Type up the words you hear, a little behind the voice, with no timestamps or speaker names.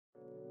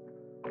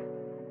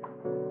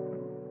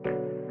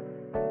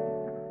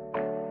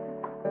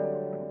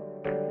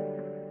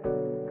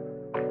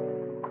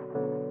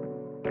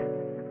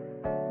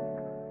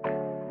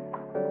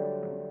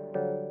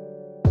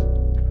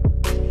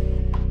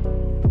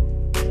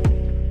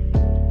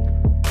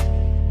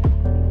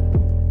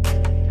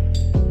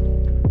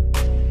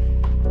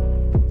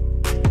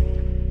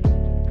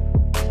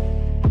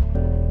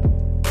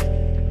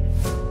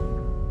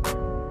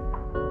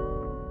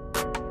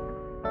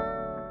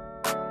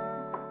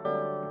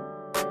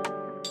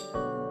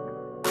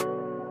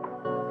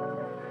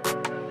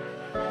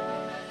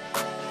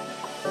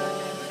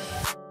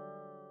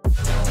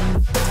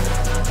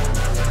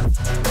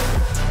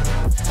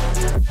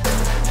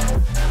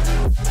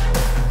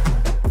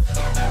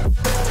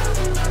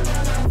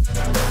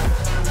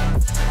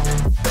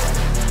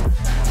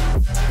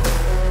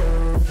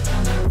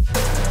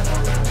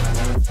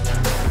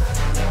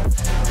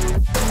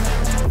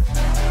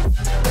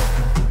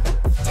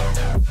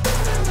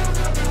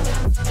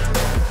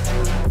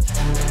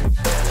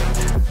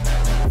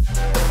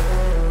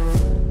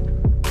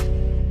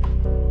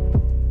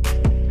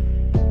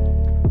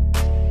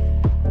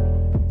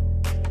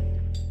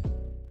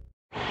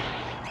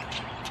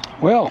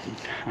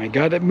I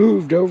got it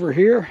moved over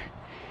here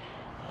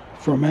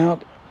from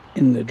out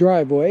in the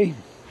driveway,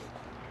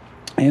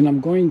 and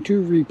I'm going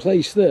to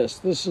replace this.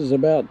 This is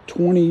about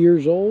 20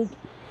 years old,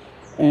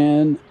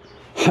 and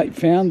I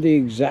found the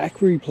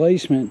exact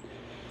replacement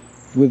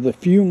with a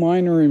few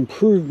minor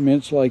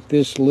improvements, like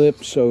this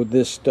lip so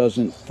this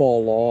doesn't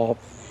fall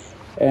off.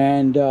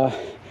 And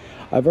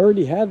I've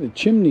already had a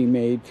chimney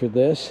made for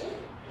this,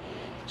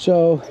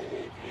 so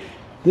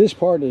this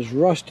part is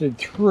rusted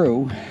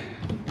through,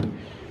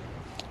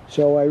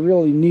 so I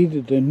really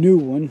needed a new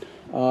one.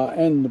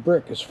 And the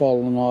brick has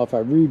fallen off. I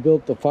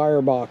rebuilt the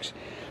firebox,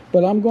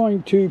 but I'm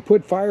going to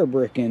put fire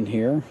brick in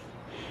here.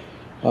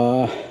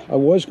 I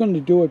was going to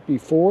do it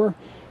before,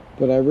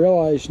 but I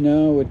realized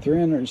no, with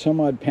 300 and some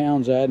odd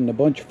pounds adding a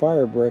bunch of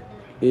fire brick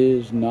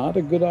is not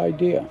a good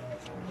idea.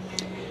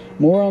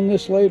 More on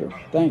this later.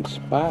 Thanks.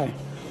 Bye.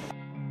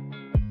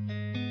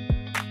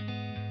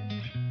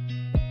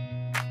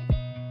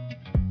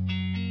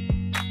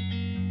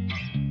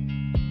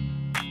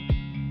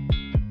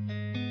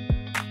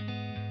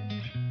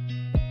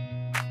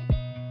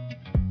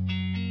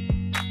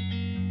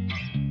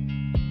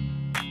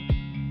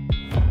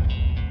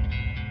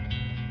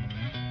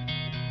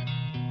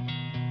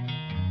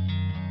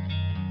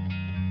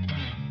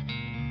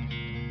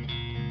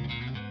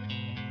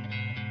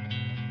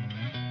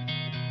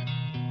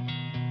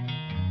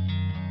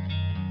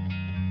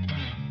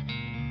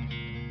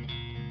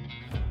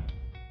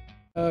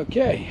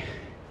 Okay,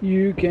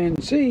 you can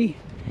see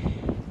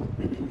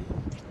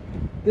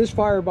this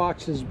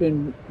firebox has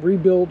been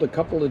rebuilt a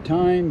couple of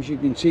times. You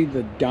can see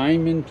the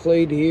diamond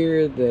plate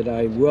here that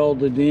I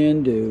welded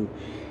in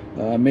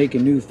to make a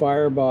new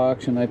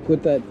firebox, and I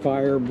put that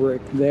fire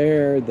brick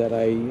there that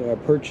I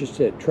purchased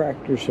at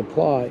Tractor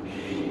Supply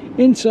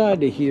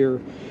inside of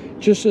here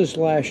just this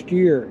last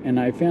year, and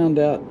I found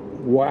out,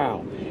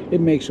 wow, it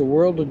makes a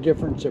world of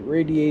difference. It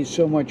radiates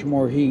so much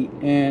more heat,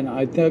 and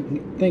I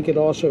think it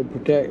also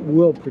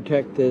will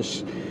protect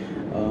this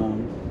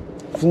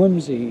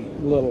flimsy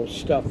little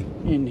stuff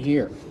in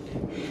here,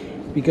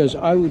 because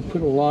I would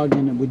put a log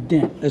in, it would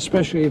dent,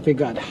 especially if it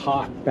got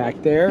hot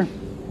back there,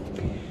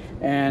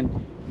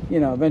 and you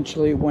know,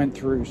 eventually it went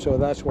through. So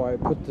that's why I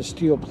put the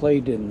steel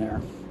plate in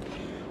there.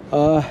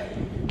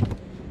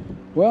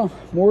 Well,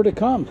 more to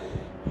come.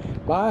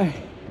 Bye.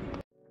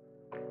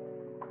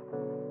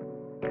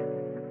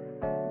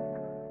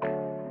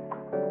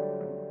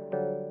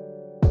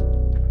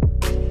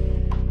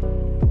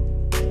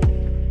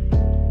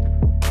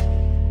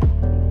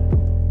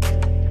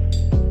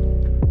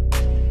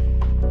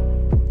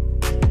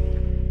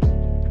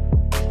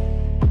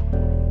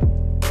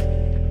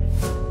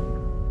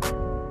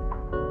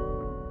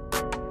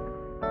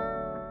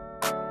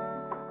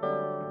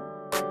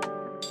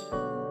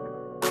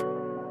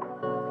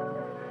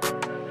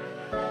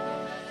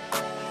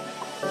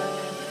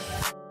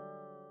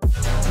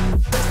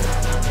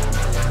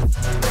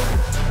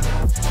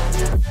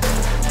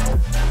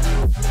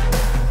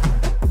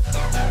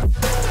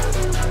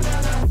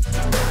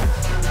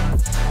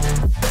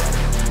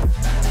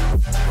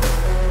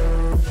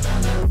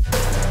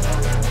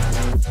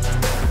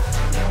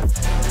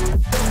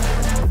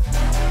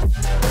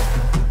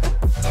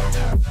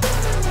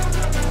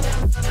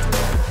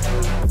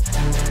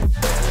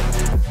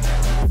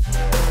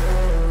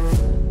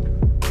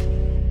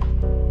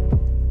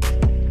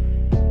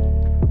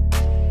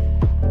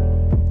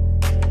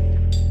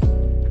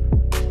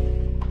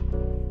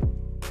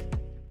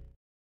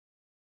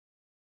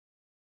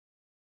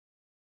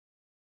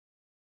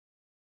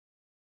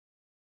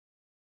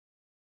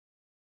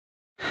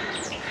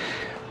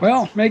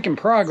 Well, making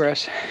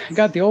progress. I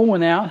got the old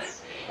one out.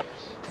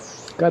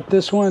 Got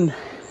this one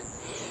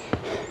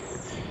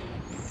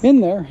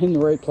in there, in the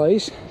right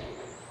place.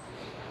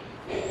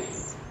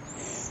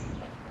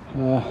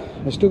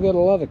 I still got a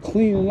lot of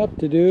cleaning up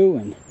to do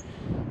and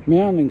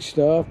mounting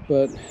stuff,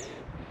 but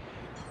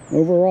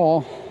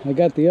overall, I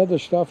got the other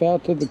stuff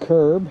out to the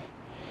curb.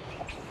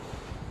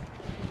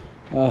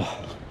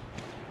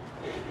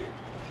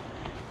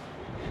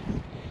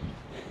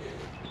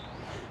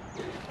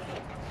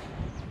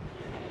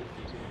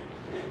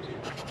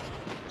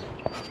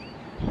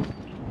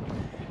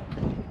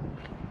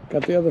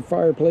 Got the other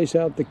fireplace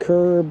out the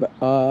curb.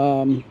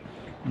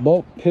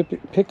 Bulk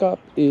pickup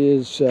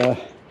is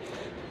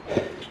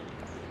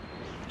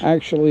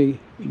actually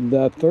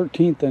the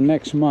 13th of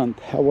next month.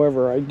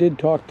 However, I did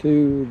talk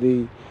to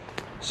the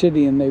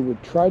city and they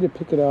would try to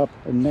pick it up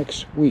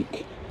next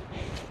week.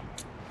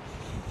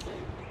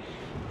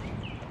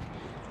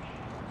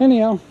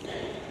 Anyhow,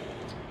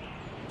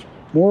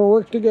 more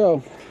work to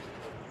go.